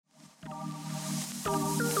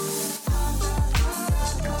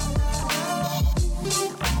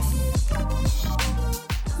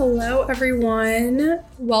Hello, everyone.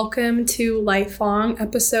 Welcome to Lifelong,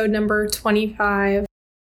 episode number 25.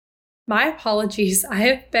 My apologies. I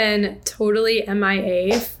have been totally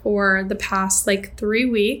MIA for the past 3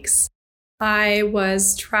 weeks. I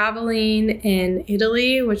was traveling in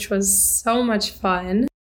Italy, which was so much fun.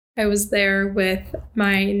 I was there with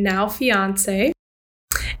my now fiance.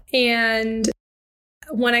 And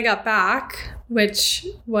when I got back, which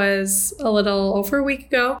was a little over a week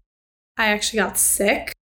ago, I actually got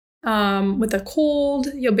sick with a cold.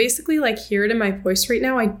 You'll basically hear it in my voice right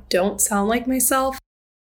now. I don't sound like myself.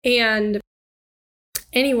 And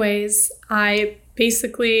anyways, I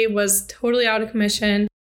basically was totally out of commission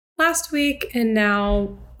last week. And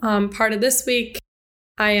now part of this week,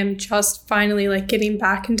 I am just finally getting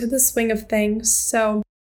back into the swing of things. So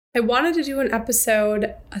I wanted to do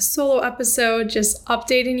a solo episode, just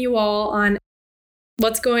updating you all on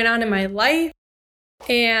what's going on in my life.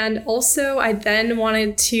 And also, I then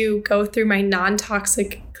wanted to go through my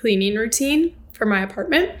non-toxic cleaning routine for my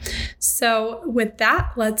apartment. So with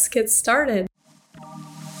that, let's get started.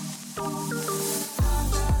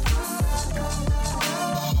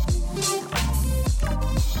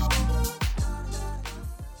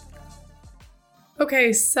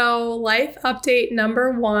 Okay, so life update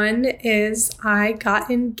number 1 is I got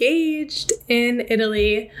engaged in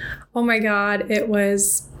Italy. Oh my God, it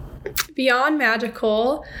was beyond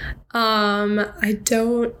magical. I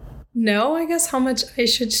don't know, I guess, how much I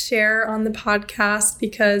should share on the podcast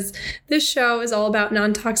because this show is all about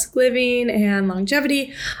non-toxic living and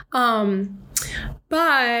longevity. But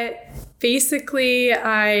basically,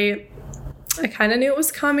 I kind of knew it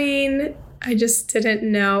was coming. I just didn't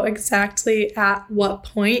know exactly at what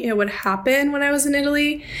point it would happen when I was in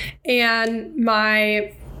Italy. And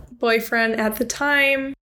my boyfriend at the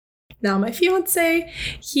time, now my fiance,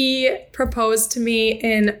 he proposed to me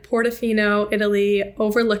in Portofino, Italy,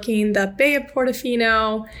 overlooking the Bay of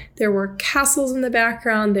Portofino. There were castles in the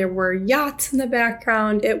background. There were yachts in the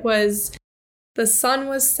background. The sun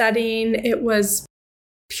was setting. It was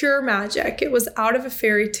pure magic. It was out of a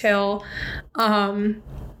fairy tale.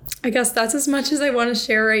 I guess that's as much as I want to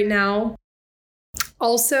share right now.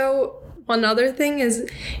 Also, one other thing is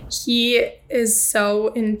he is so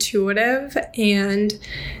intuitive, and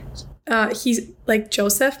he's like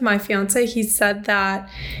Joseph, my fiance, he said that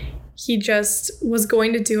he just was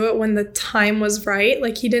going to do it when the time was right.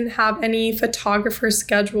 He didn't have any photographer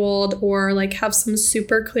scheduled or have some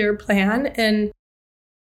super clear plan. And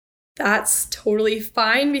that's totally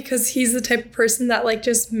fine because he's the type of person that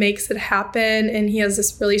just makes it happen. And he has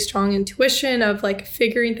this really strong intuition of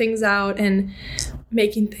figuring things out and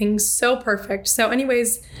making things so perfect. So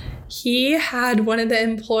anyways, he had one of the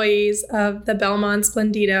employees of the Belmont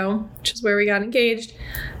Splendido, which is where we got engaged,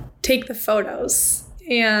 take the photos.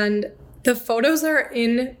 And the photos are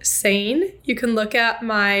insane. You can look at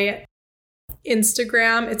my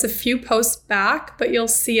Instagram. It's a few posts back, but you'll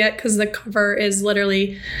see it because the cover is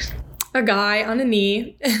literally a guy on a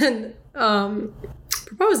knee and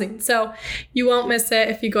proposing. So you won't miss it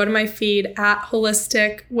if you go to my feed at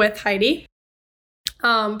Holistic with Heidi.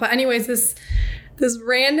 But anyways, this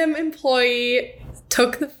random employee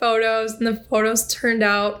took the photos and the photos turned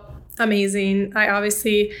out amazing. I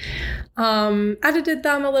obviously edited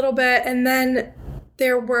them a little bit, and then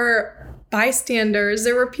there were bystanders.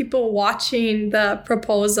 There were people watching the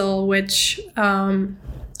proposal, which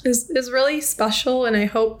is really special, and I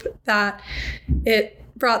hope that it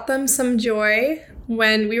brought them some joy.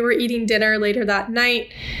 When we were eating dinner later that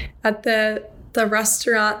night at the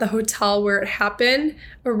restaurant, the hotel where it happened,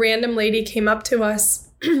 a random lady came up to us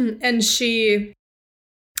and she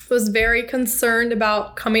was very concerned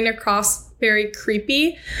about coming across very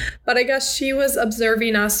creepy, but I guess she was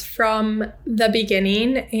observing us from the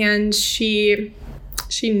beginning, and she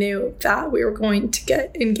knew that we were going to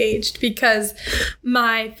get engaged because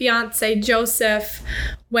my fiance Joseph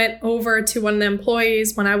went over to one of the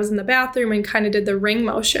employees when I was in the bathroom and kind of did the ring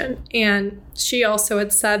motion. And she also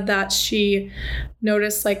had said that she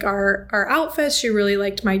noticed our outfits. She really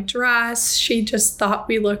liked my dress. She just thought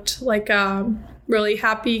we looked like a really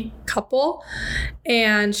happy couple,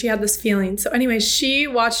 and she had this feeling. So anyway, she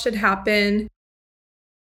watched it happen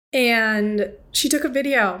and she took a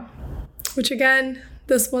video, which again,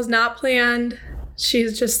 this was not planned.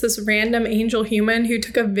 She's just this random angel human who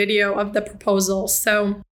took a video of the proposal.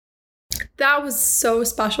 So that was so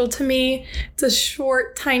special to me. It's a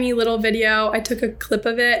short, tiny little video. I took a clip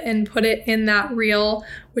of it and put it in that reel,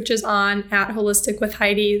 which is on at Holistic with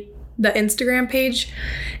Heidi, the Instagram page.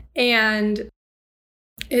 And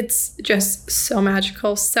it's just so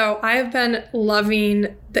magical. So I have been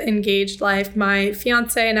loving the engaged life. My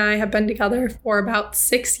fiance and I have been together for about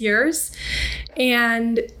 6 years,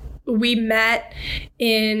 and we met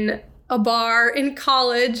in a bar in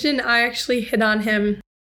college, and I actually hit on him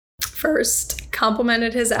first,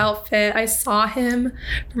 complimented his outfit. I saw him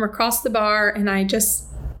from across the bar, and I just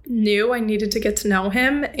knew I needed to get to know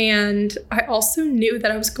him. And I also knew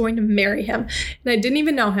that I was going to marry him, and I didn't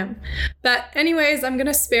even know him. But anyways, I'm going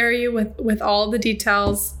to spare you with all the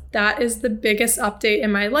details. That is the biggest update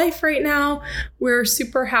in my life right now. We're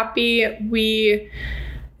super happy.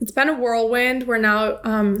 It's been a whirlwind. We're now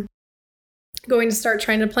going to start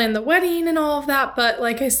trying to plan the wedding and all of that. But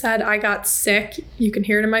like I said, I got sick. You can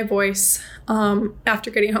hear it in my voice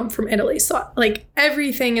after getting home from Italy. So like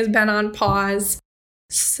everything has been on pause.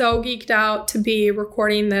 So geeked out to be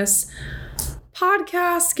recording this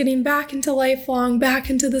podcast, getting back into lifelong, back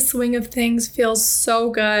into the swing of things feels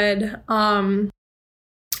so good.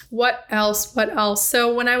 What else?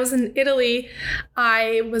 So when I was in Italy,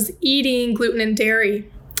 I was eating gluten and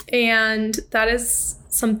dairy, and those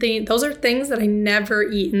are things that I never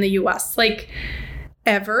eat in the US, like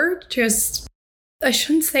ever. I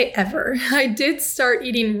shouldn't say ever. I did start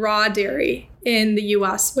eating raw dairy in the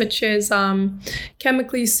US, which is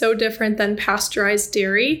chemically so different than pasteurized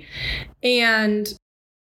dairy. And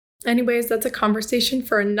anyways, that's a conversation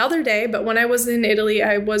for another day. But when I was in Italy,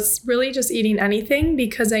 I was really just eating anything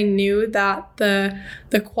because I knew that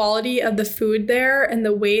the quality of the food there and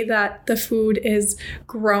the way that the food is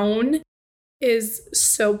grown is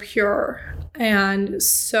so pure and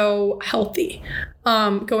so healthy.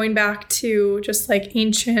 Going back to just like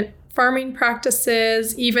ancient farming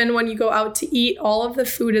practices, even when you go out to eat, all of the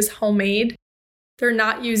food is homemade. They're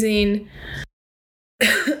not using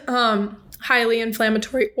highly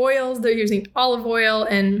inflammatory oils. They're using olive oil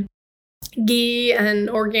and ghee and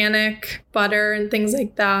organic butter and things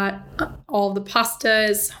like that. All the pasta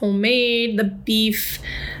is homemade. The beef,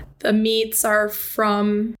 the meats are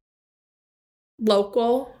from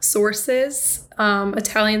local sources.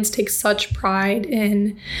 Italians take such pride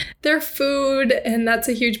in their food, and that's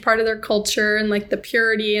a huge part of their culture and like the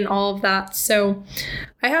purity and all of that. So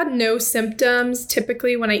I had no symptoms.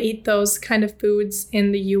 Typically when I eat those kind of foods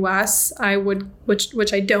in the US, I would,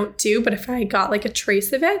 which I don't do, but if I got like a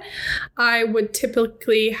trace of it, I would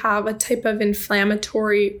typically have a type of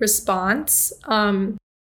inflammatory response.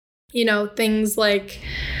 Things like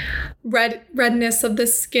redness of the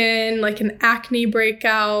skin, like an acne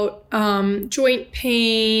breakout, joint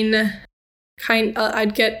pain,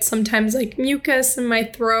 I'd get sometimes like mucus in my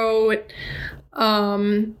throat,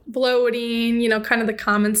 bloating, kind of the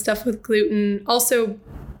common stuff with gluten. Also,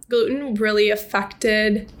 gluten really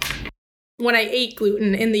affected when I ate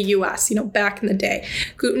gluten in the US, back in the day.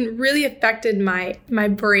 Gluten really affected my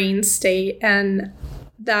brain state, and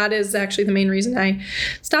that is actually the main reason I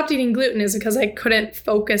stopped eating gluten, is because I couldn't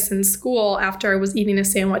focus in school after I was eating a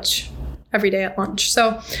sandwich every day at lunch.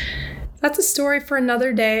 So that's a story for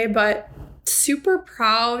another day, but super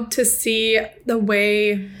proud to see the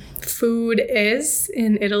way food is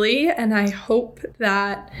in Italy. And I hope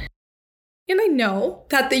that, and I know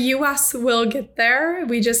that the US will get there.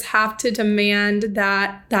 We just have to demand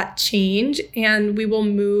that change, and we will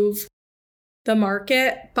move the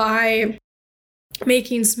market by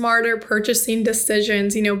making smarter purchasing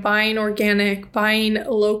decisions, buying organic, buying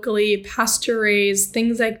locally, pasture-raised,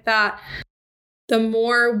 things like that. The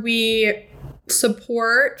more we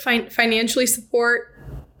financially support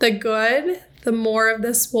the good, the more of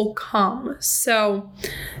this will come. So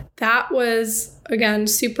that was, again,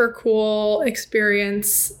 super cool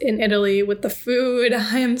experience in Italy with the food.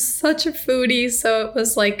 I am such a foodie, so it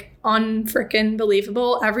was like unfreaking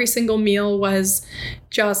believable. Every single meal was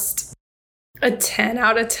just a 10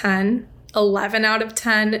 out of 10, 11 out of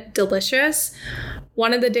 10, delicious.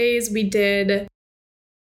 One of the days we did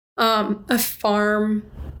a farm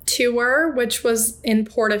tour, which was in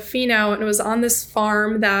Portofino, and it was on this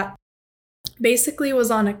farm that basically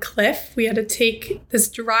was on a cliff. We had to take, this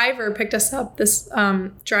driver picked us up, this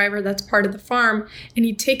driver that's part of the farm, and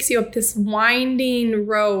he takes you up this winding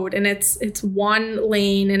road, and it's one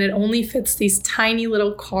lane, and it only fits these tiny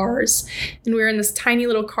little cars. And we were in this tiny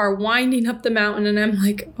little car winding up the mountain, and I'm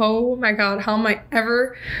like, oh my God, how am I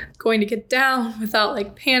ever going to get down without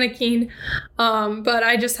like panicking? But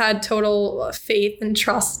I just had total faith and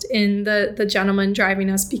trust in the gentleman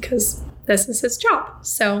driving us, because this is his job.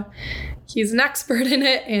 So he's an expert in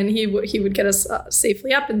it, and he would get us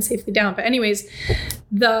safely up and safely down. But anyways,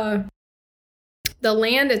 the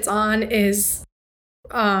land it's on is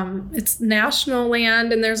it's national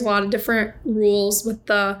land, and there's a lot of different rules with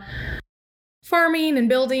the farming and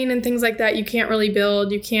building and things like that, you can't really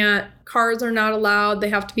build. Cars are not allowed. They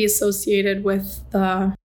have to be associated with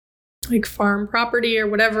the like farm property or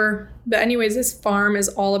whatever. But anyways, this farm is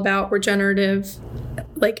all about regenerative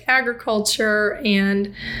like agriculture,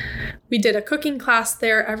 and we did a cooking class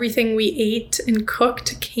there. Everything we ate and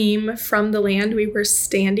cooked came from the land we were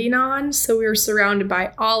standing on. So we were surrounded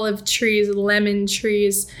by olive trees, lemon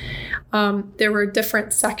trees. There were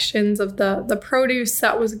different sections of the produce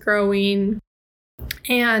that was growing,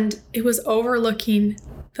 and it was overlooking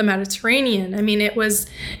the Mediterranean. I mean,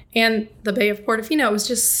 and the Bay of Portofino. It was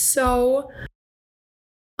just so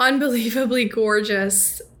unbelievably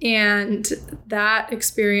gorgeous. And that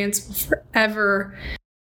experience will forever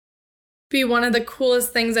be one of the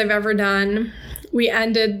coolest things I've ever done. We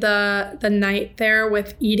ended the night there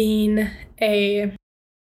with eating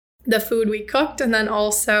the food we cooked, and then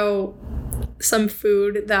also some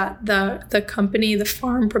food that the company, the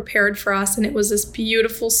farm, prepared for us. And it was this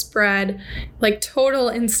beautiful spread, like total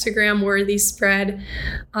Instagram worthy spread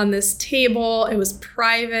on this table. It was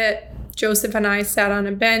private. Joseph and I sat on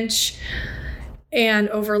a bench and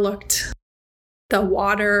overlooked the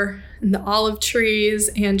water and the olive trees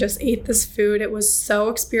and just ate this food. It was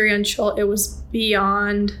so experiential. It was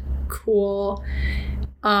beyond cool.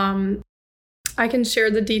 I can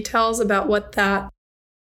share the details about what that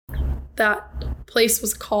place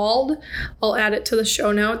was called. I'll add it to the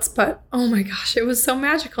show notes, but oh my gosh, it was so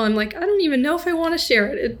magical. I'm like, I don't even know if I want to share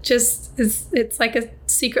it. It just is, it's like a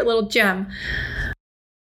secret little gem.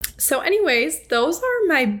 So anyways, those are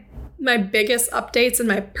my biggest updates in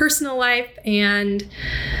my personal life. And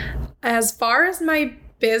as far as my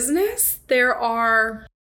business, there are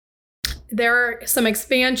some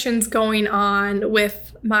expansions going on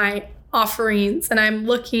with my offerings, and I'm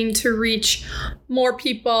looking to reach more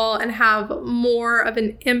people and have more of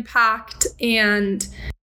an impact. And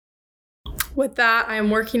with that, I'm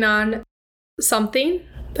working on something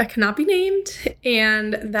that cannot be named,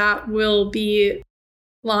 and that will be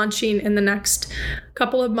launching in the next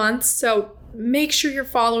couple of months. So make sure you're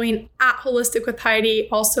following at Holistic with Heidi.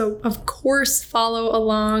 Also, of course, follow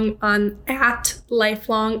along on at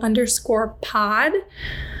lifelong_pod.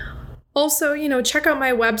 Also, check out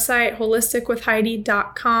my website,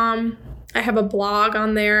 holisticwithheidi.com. I have a blog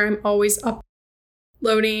on there. I'm always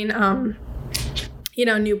uploading,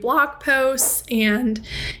 new blog posts, and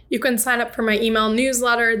you can sign up for my email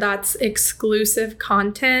newsletter. That's exclusive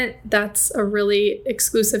content. That's a really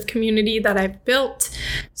exclusive community that I've built.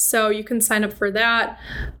 So you can sign up for that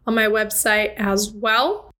on my website as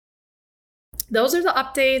well. Those are the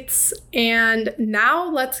updates. And now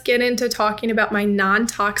let's get into talking about my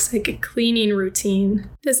non-toxic cleaning routine.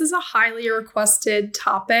 This is a highly requested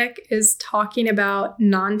topic, is talking about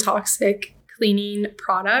non-toxic cleaning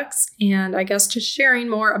products, and I guess just sharing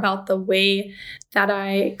more about the way that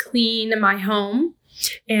I clean my home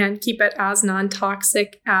and keep it as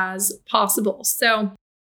non-toxic as possible. So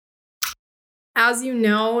as you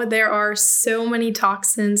know, there are so many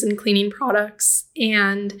toxins in cleaning products,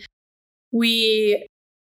 and we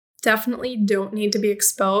definitely don't need to be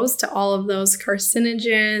exposed to all of those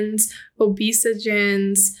carcinogens,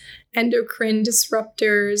 obesogens, endocrine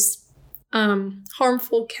disruptors,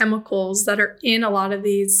 harmful chemicals that are in a lot of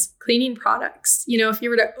these cleaning products. If you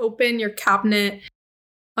were to open your cabinet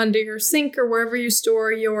under your sink or wherever you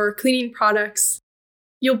store your cleaning products,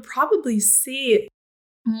 you'll probably see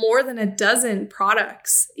more than a dozen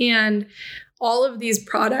products. And all of these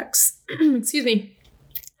products,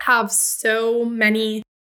 have so many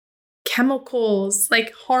chemicals,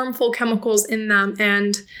 like harmful chemicals in them,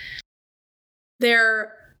 and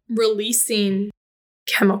they're releasing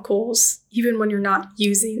chemicals even when you're not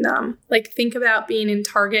using them. Like, think about being in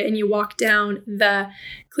Target and you walk down the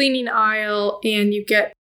cleaning aisle and you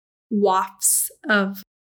get wafts of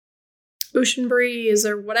ocean breeze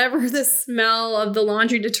or whatever the smell of the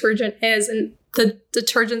laundry detergent is, and the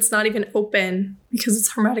detergent's not even open because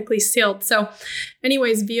it's hermetically sealed. So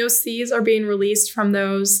anyways, VOCs are being released from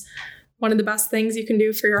those. One of the best things you can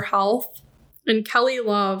do for your health. And Kelly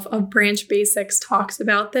Love of Branch Basics talks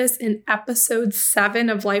about this in episode 7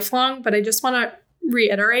 of Lifelong. But I just want to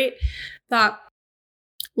reiterate that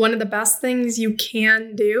one of the best things you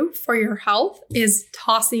can do for your health is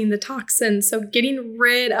tossing the toxins. So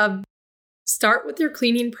start with your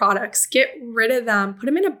cleaning products, get rid of them, put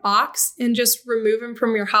them in a box and just remove them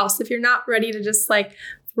from your house. If you're not ready to just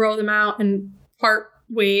throw them out and part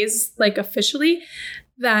ways officially,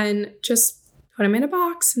 then just put them in a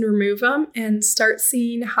box and remove them and start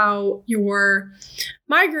seeing how your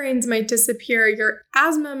migraines might disappear, your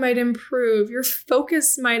asthma might improve, your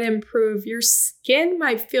focus might improve, your skin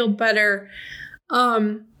might feel better.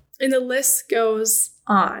 And the list goes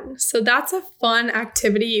on. So that's a fun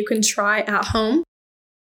activity you can try at home.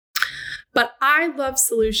 But I love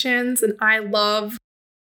solutions, and I love,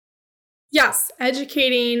 yes,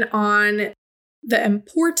 educating on the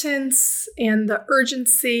importance and the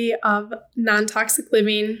urgency of non-toxic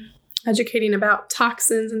living, educating about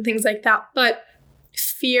toxins and things like that. But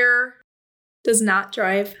fear does not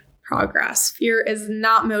drive progress. Fear is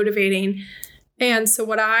not motivating. And so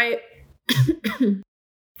what I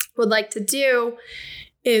would like to do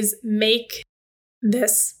is make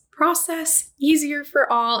this process easier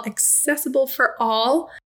for all, accessible for all,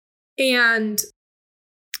 and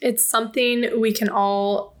it's something we can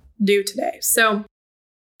all do today. So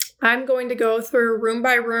I'm going to go through room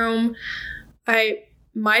by room. I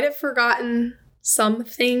might have forgotten some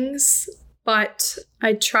things, but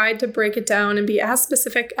I tried to break it down and be as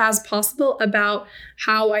specific as possible about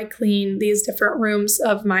how I clean these different rooms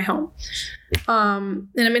of my home. And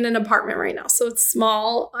I'm in an apartment right now, so it's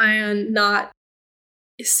small and not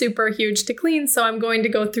super huge to clean. So I'm going to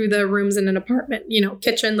go through the rooms in an apartment,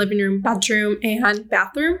 kitchen, living room, bedroom, and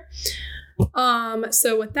bathroom.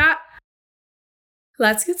 So with that,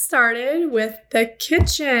 let's get started with the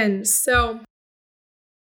kitchen. So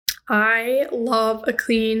I love a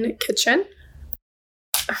clean kitchen.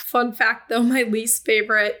 Fun fact though, my least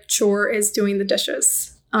favorite chore is doing the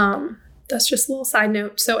dishes. That's just a little side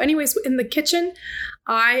note. So anyways, in the kitchen,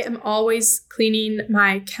 I am always cleaning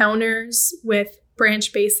my counters with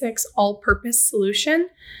Branch Basics all-purpose solution,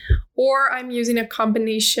 or I'm using a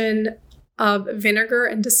combination of vinegar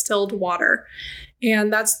and distilled water.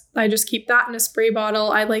 And I just keep that in a spray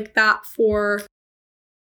bottle. I like that for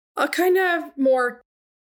a kind of more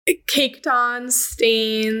caked on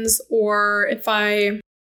stains, or if I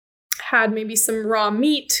had maybe some raw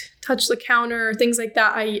meat touch the counter, things like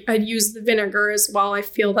that, I'd use the vinegar as well. I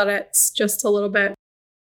feel that it's just a little bit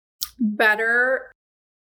better.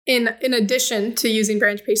 In addition to using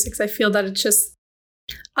Branch Basics, I feel that it's just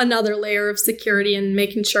another layer of security and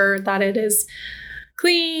making sure that it is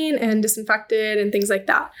clean and disinfected and things like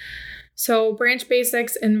that. So Branch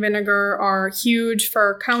Basics and vinegar are huge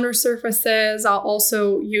for counter surfaces. I'll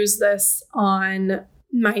also use this on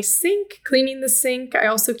my sink, cleaning the sink. I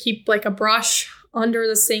also keep like a brush under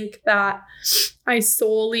the sink that I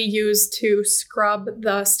solely use to scrub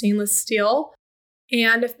the stainless steel.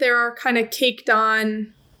 And if there are kind of caked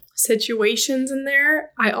on situations in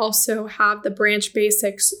there, I also have the Branch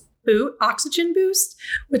Basics Oxygen Boost,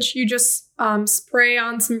 which you just spray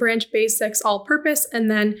on some Branch Basics all-purpose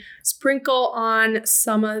and then sprinkle on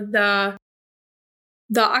some of the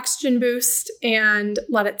Oxygen Boost and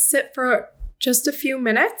let it sit for just a few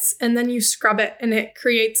minutes, and then you scrub it, and it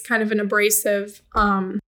creates kind of an abrasive,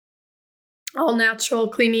 all-natural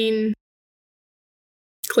cleaning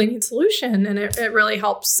solution, and it really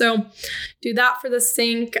helps. So do that for the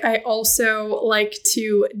sink. I also like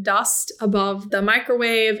to dust above the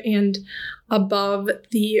microwave and above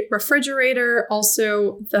the refrigerator,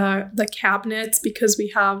 also the cabinets, because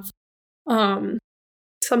we have some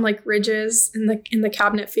like ridges in the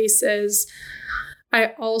cabinet faces.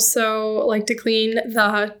 I also like to clean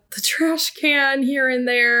the trash can here and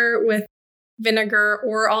there with vinegar,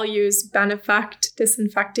 or I'll use Benefect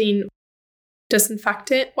disinfectant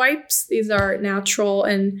wipes. These are natural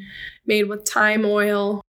and made with thyme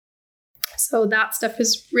oil. So that stuff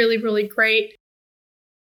is really, really great.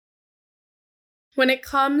 When it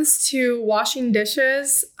comes to washing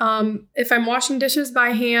dishes, if I'm washing dishes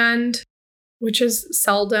by hand, which is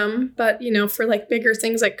seldom, but for like bigger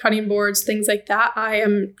things like cutting boards, things like that, I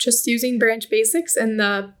am just using Branch Basics and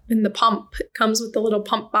the pump. It comes with the little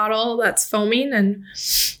pump bottle that's foaming, and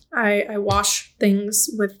I wash things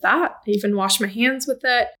with that. I even wash my hands with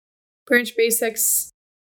it. Branch Basics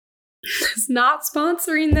is not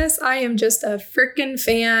sponsoring this. I am just a freaking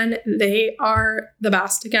fan. They are the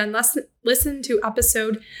best. Again, listen to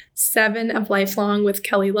episode 7 of Lifelong with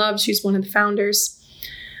Kelly Love. She's one of the founders.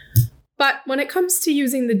 But when it comes to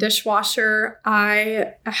using the dishwasher,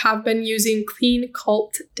 I have been using Clean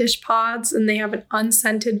Cult dish pods, and they have an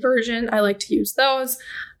unscented version. I like to use those.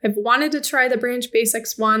 I've wanted to try the Branch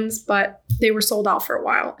Basics ones, but they were sold out for a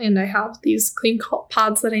while, and I have these Clean Cult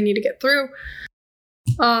pods that I need to get through.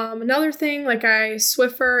 Another thing, like I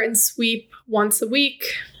Swiffer and sweep once a week.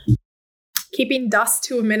 Keeping dust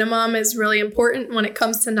to a minimum is really important when it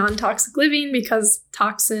comes to non-toxic living, because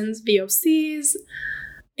toxins, VOCs,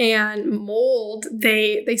 and mold,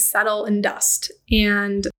 they settle in dust.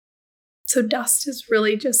 And so dust is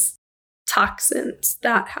really just toxins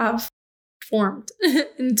that have formed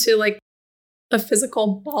into like a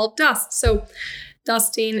physical ball of dust. So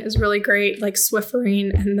dusting is really great, like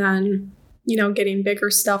Swiffering, and then getting bigger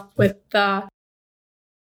stuff with the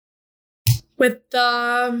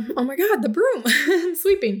oh my God, the broom,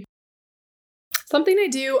 sweeping. Something I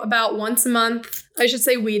do about once a month, I should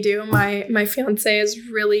say we do. My fiance is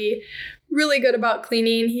really, really good about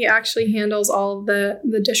cleaning. He actually handles all of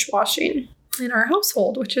the dishwashing in our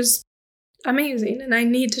household, which is amazing. And I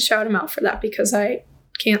need to shout him out for that because I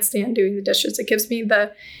can't stand doing the dishes. It gives me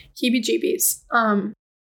the heebie-jeebies.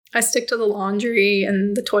 I stick to the laundry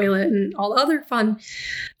and the toilet and all the other fun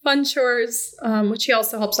chores, which he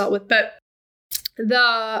also helps out with. But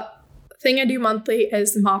the thing I do monthly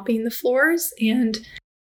is mopping the floors. And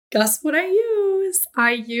guess what I use?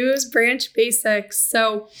 I use Branch Basics.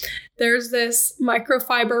 So there's this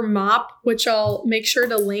microfiber mop, which I'll make sure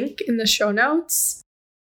to link in the show notes.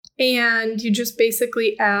 And you just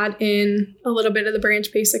basically add in a little bit of the Branch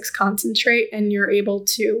Basics concentrate and you're able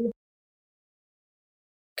to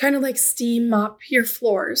kind of like steam mop your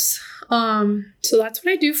floors. So that's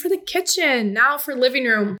what I do for the kitchen. Now for living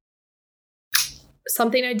room.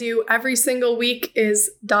 Something I do every single week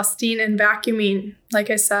is dusting and vacuuming. Like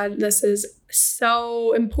I said, this is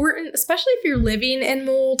so important, especially if you're living in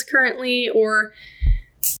mold currently, or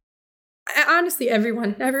honestly,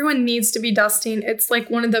 everyone needs to be dusting. It's like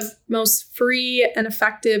one of the most free and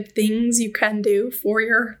effective things you can do for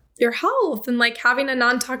your health and like having a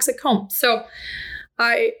non-toxic home. So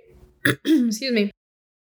I, excuse me,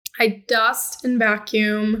 I dust and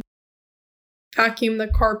vacuum the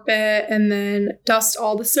carpet, and then dust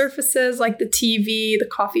all the surfaces like the TV, the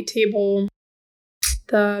coffee table,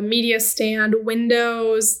 the media stand,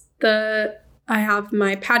 windows. I have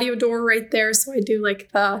my patio door right there, so I do like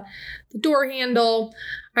the door handle.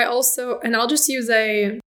 I'll just use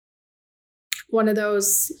one of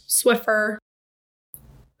those Swiffer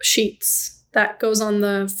sheets that goes on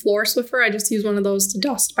the floor Swiffer. I just use one of those to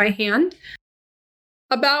dust by hand.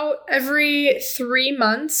 About every 3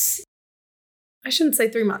 months, I shouldn't say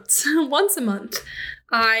 3 months, once a month,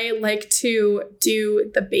 I like to do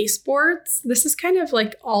the baseboards. This is kind of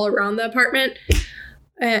like all around the apartment.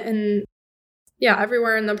 And yeah,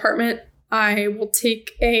 everywhere in the apartment, I will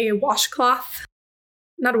take a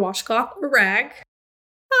rag.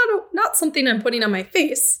 Not something I'm putting on my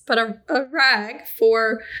face, but a rag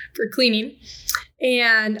for cleaning.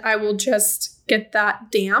 And I will just get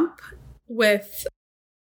that damp with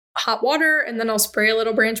hot water, and then I'll spray a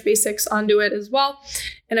little Branch Basics onto it as well.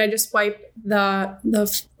 And I just wipe the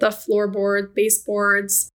floorboard,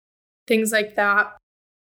 baseboards, things like that.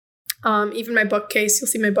 Even my bookcase, you'll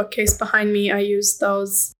see my bookcase behind me. I use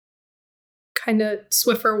those kind of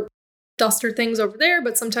Swiffer duster things over there,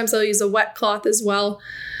 but sometimes I'll use a wet cloth as well,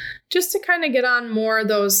 just to kind of get on more of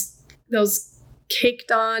those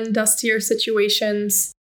caked on, dustier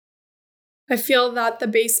situations. I feel that the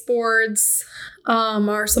baseboards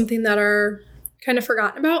are something that are kind of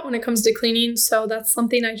forgotten about when it comes to cleaning. So that's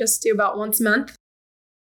something I just do about once a month.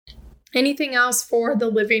 Anything else for the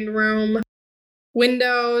living room?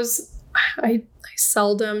 Windows, I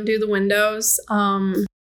seldom do the windows.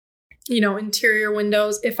 Interior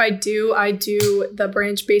windows. If I do the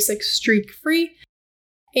Branch Basics streak free.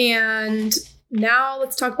 And now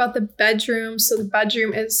let's talk about the bedroom. So the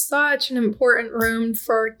bedroom is such an important room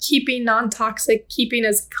for keeping non-toxic, keeping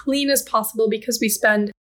as clean as possible, because we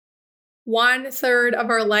spend 1/3 of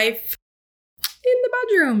our life in the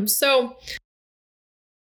bedroom. So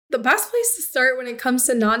the best place to start when it comes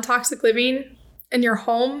to non-toxic living in your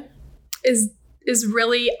home is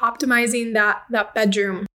really optimizing that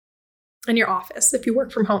bedroom in your office if you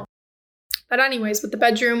work from home. But anyways, with the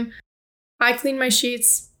bedroom, I clean my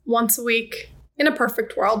sheets once a week. In a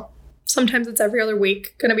perfect world, sometimes it's every other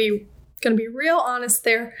week. Gonna be real honest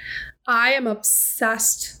there. I am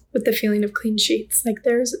obsessed with the feeling of clean sheets. Like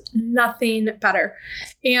there's nothing better.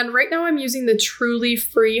 And right now I'm using the Truly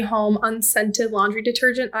Free Home unscented laundry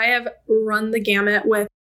detergent. I have run the gamut with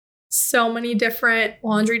so many different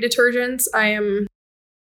laundry detergents. I am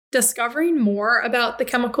discovering more about the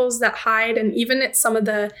chemicals that hide, and even at some of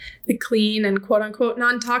the clean and quote unquote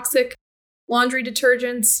non-toxic laundry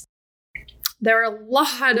detergents, there are a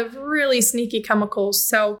lot of really sneaky chemicals.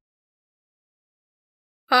 So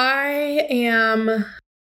I am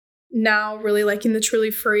now really liking the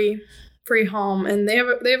Truly Free Home, and they have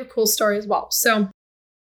a cool story as well. So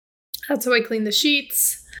that's how I clean the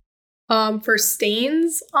sheets. For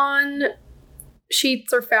stains on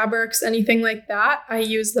sheets or fabrics, anything like that, I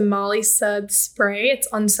use the Molly Suds spray. It's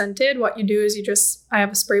unscented. What you do is I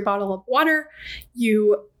have a spray bottle of water.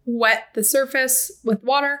 You wet the surface with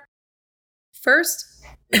water first.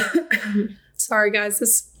 Sorry guys,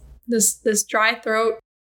 this dry throat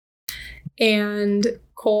and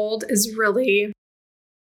cold is really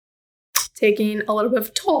taking a little bit of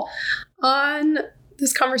a toll on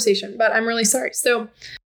this conversation, but I'm really sorry. So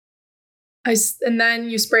and then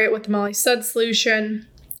you spray it with the Molly Sud solution,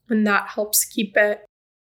 and that helps keep it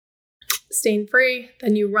stain free.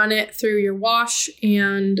 Then you run it through your wash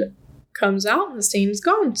and comes out and the stain is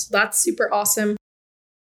gone. So that's super awesome.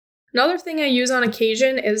 Another thing I use on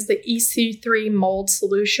occasion is the EC3 mold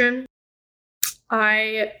solution.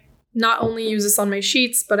 I not only use this on my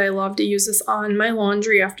sheets, but I love to use this on my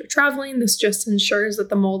laundry after traveling. This just ensures that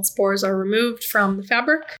the mold spores are removed from the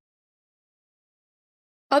fabric.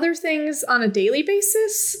 Other things on a daily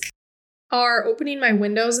basis are opening my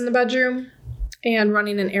windows in the bedroom and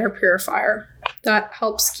running an air purifier. That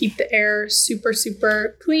helps keep the air super,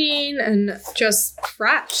 super clean and just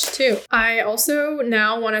fresh too. I also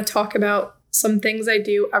now want to talk about some things I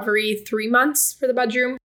do every 3 months for the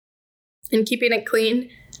bedroom and keeping it clean.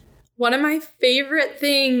 One of my favorite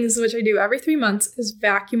things, which I do every 3 months, is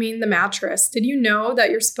vacuuming the mattress. Did you know that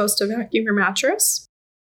you're supposed to vacuum your mattress?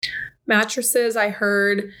 Mattresses, I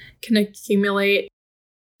heard, can accumulate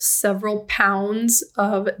several pounds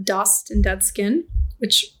of dust and dead skin,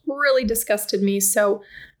 which really disgusted me. So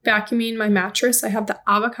vacuuming my mattress, I have the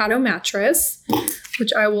avocado mattress,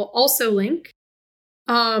 which I will also link.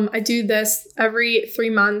 I do this every 3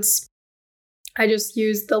 months. I just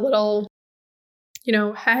use the little,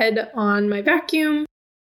 head on my vacuum.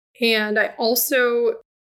 And I also,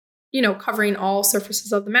 covering all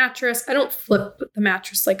surfaces of the mattress. I don't flip the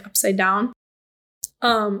mattress like upside down.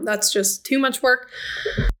 That's just too much work.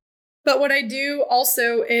 But what I do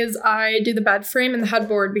also is I do the bed frame and the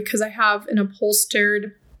headboard because I have an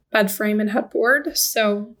upholstered bed frame and headboard.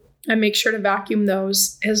 So I make sure to vacuum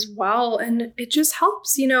those as well. And it just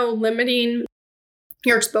helps, limiting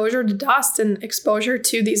your exposure to dust and exposure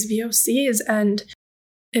to these VOCs. And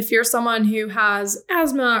if you're someone who has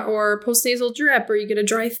asthma or postnasal drip, or you get a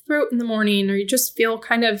dry throat in the morning, or you just feel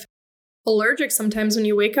kind of allergic sometimes when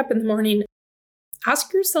you wake up in the morning,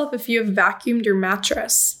 ask yourself if you have vacuumed your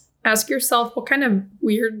mattress. Ask yourself, what kind of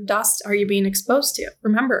weird dust are you being exposed to?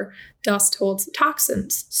 Remember, dust holds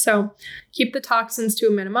toxins. So keep the toxins to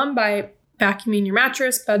a minimum by vacuuming your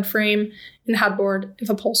mattress, bed frame, and headboard if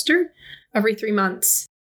upholstered every 3 months.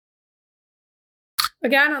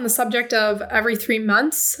 Again, on the subject of every 3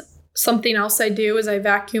 months, something else I do is I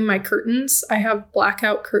vacuum my curtains. I have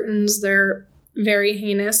blackout curtains. They're very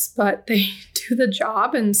heinous, but they do the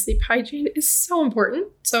job, and sleep hygiene is so important.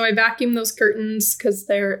 So I vacuum those curtains because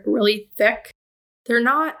they're really thick. They're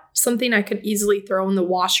not something I could easily throw in the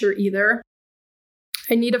washer either.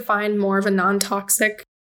 I need to find more of a non-toxic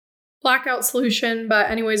blackout solution. But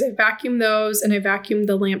anyways, I vacuum those, and I vacuum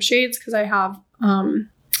the lampshades because I have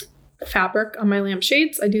fabric on my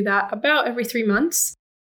lampshades. I do that about every 3 months.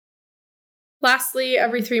 Lastly,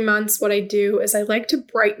 every 3 months, what I do is I like to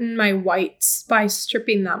brighten my whites by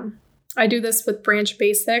stripping them. I do this with Branch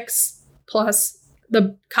Basics plus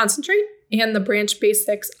the concentrate and the Branch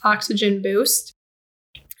Basics Oxygen Boost.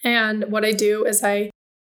 And what I do is I,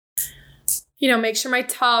 make sure my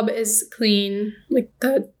tub is clean, like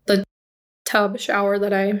the tub shower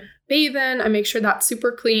that I bathe in. I make sure that's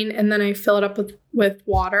super clean, and then I fill it up with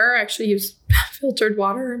water. I actually use filtered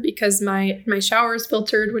water because my shower is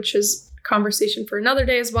filtered, which is conversation for another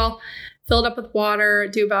day as well. Fill it up with water,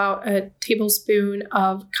 do about a tablespoon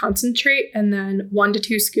of concentrate, and then 1 to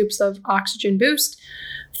 2 scoops of Oxygen Boost.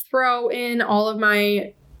 Throw in all of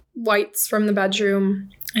my whites from the bedroom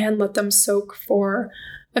and let them soak for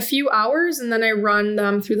a few hours, and then I run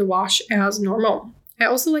them through the wash as normal. I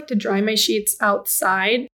also like to dry my sheets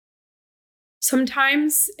outside.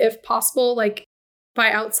 Sometimes, if possible, like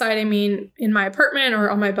by outside, I mean in my apartment or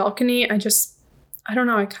on my balcony. I don't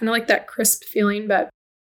know, I kind of like that crisp feeling, but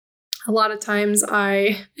a lot of times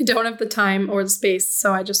I don't have the time or the space,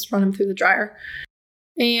 so I just run them through the dryer.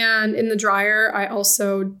 And in the dryer, I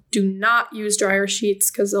also do not use dryer sheets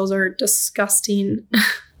because those are disgusting.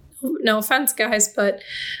 No offense, guys, but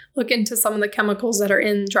look into some of the chemicals that are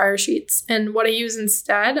in dryer sheets. And what I use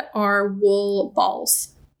instead are wool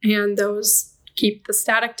balls, and those keep the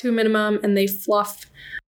static to a minimum, and they fluff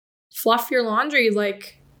your laundry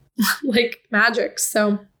like magic.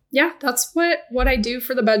 So yeah, that's what I do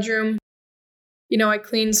for the bedroom. I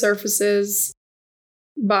clean surfaces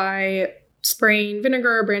by spraying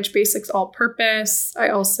vinegar, Branch Basics all-purpose. I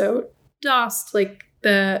also dust like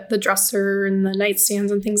the dresser and the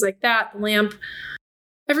nightstands and things like that, the lamp,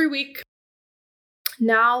 every week.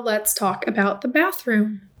 Now let's talk about the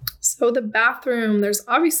bathroom. So the bathroom, there's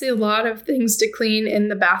obviously a lot of things to clean in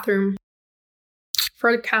the bathroom.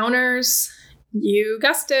 For the counters, you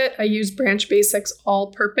guessed it, I use Branch Basics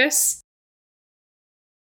all-purpose.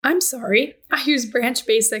 I'm sorry, I use Branch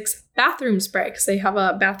Basics bathroom spray because they have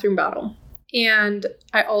a bathroom bottle. And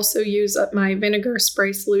I also use my vinegar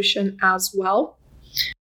spray solution as well.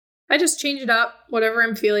 I just change it up, whatever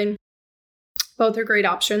I'm feeling. Both are great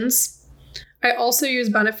options. I also use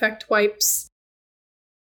Benefect wipes.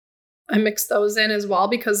 I mix those in as well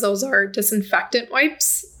because those are disinfectant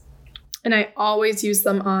wipes. And I always use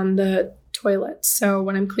them on the toilet. So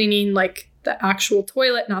when I'm cleaning like the actual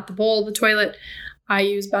toilet, not the bowl of the toilet, I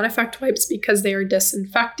use Benefect wipes because they are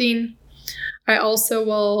disinfecting. I also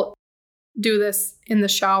will do this in the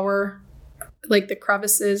shower, like the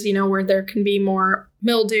crevices, where there can be more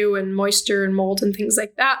mildew and moisture and mold and things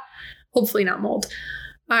like that. Hopefully not mold.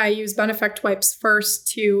 I use Benefect wipes first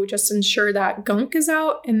to just ensure that gunk is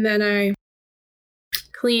out, and then I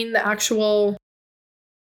clean the actual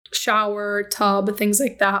shower, tub, things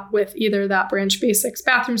like that with either that Branch Basics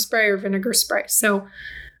bathroom spray or vinegar spray. So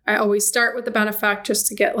I always start with the Benefect just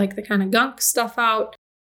to get like the kind of gunk stuff out,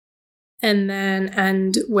 and then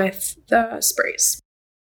end with the sprays.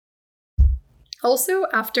 Also,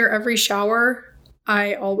 after every shower,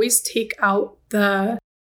 I always take out the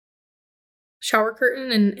shower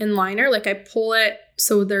curtain and liner. Like I pull it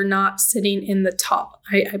so they're not sitting in the tub.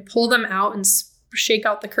 I pull them out and shake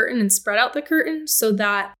out the curtain and spread out the curtain so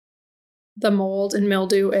that the mold and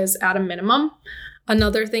mildew is at a minimum.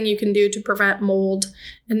 Another thing you can do to prevent mold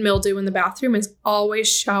and mildew in the bathroom is always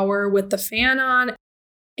shower with the fan on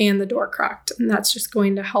and the door cracked. And that's just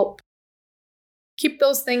going to help keep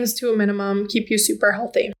those things to a minimum, keep you super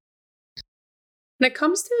healthy. When it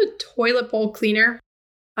comes to toilet bowl cleaner,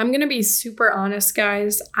 I'm going to be super honest,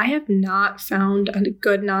 guys. I have not found a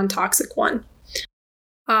good non-toxic one.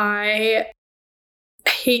 I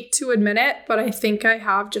hate to admit it, but I think I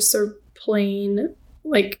have just a plain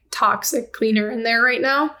like toxic cleaner in there right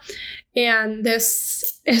now. And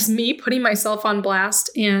this is me putting myself on blast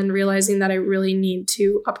and realizing that I really need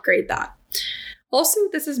to upgrade that. Also,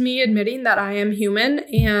 this is me admitting that I am human.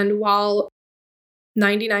 And while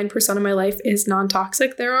 99% of my life is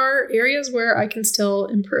non-toxic, there are areas where I can still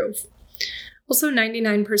improve. Also,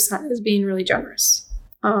 99% is being really generous.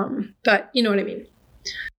 But you know what I mean.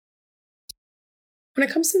 When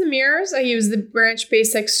it comes to the mirrors, I use the Branch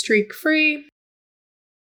Basics Streak Free.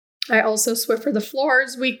 I also Swiffer the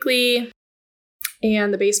floors weekly,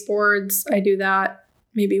 and the baseboards, I do that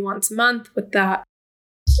maybe once a month with the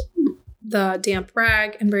damp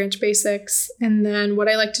rag and Branch Basics. And then what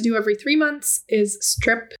I like to do every 3 months is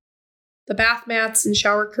strip the bath mats and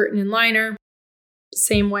shower curtain and liner.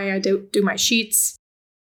 Same way I do my sheets.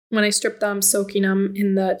 When I strip them, soaking them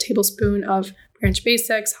in the tablespoon of Branch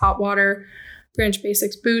Basics, hot water, Branch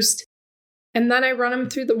Basics Boost, and then I run them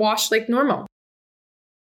through the wash like normal.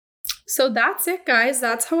 So that's it, guys.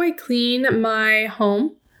 That's how I clean my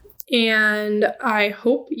home. And I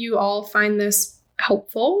hope you all find this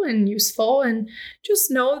helpful and useful. And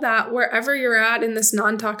just know that wherever you're at in this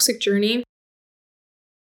non-toxic journey,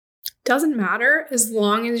 doesn't matter as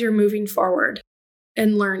long as you're moving forward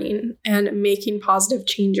and learning and making positive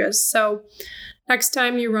changes. So next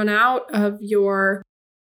time you run out of your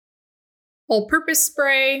all-purpose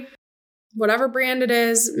spray, whatever brand it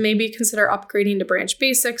is, maybe consider upgrading to Branch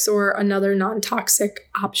Basics or another non-toxic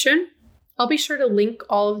option. I'll be sure to link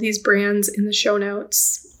all of these brands in the show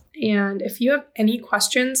notes. And if you have any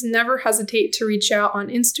questions, never hesitate to reach out on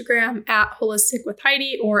Instagram at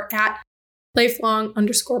holisticwithheidi or at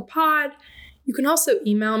lifelong_pod. You can also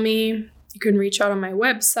email me. You can reach out on my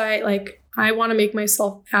website. Like, I want to make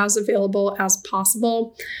myself as available as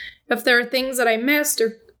possible. If there are things that I missed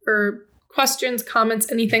or questions, comments,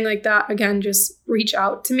 anything like that, again, just reach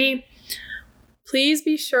out to me. Please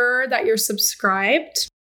be sure that you're subscribed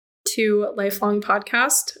to Lifelong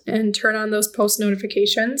Podcast and turn on those post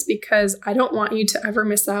notifications because I don't want you to ever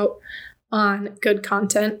miss out on good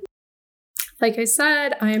content. Like I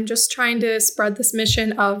said, I am just trying to spread this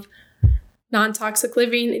mission of non-toxic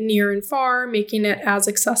living near and far, making it as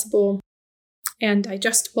accessible and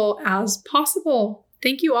digestible as possible.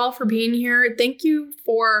 Thank you all for being here. Thank you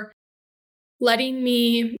for letting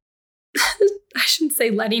me, I shouldn't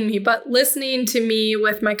say letting me, but listening to me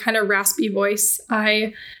with my kind of raspy voice.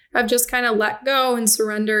 I've just kind of let go and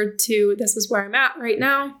surrendered to this is where I'm at right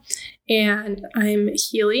now. And I'm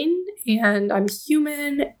healing and I'm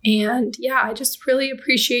human. And yeah, I just really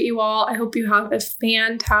appreciate you all. I hope you have a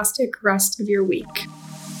fantastic rest of your week.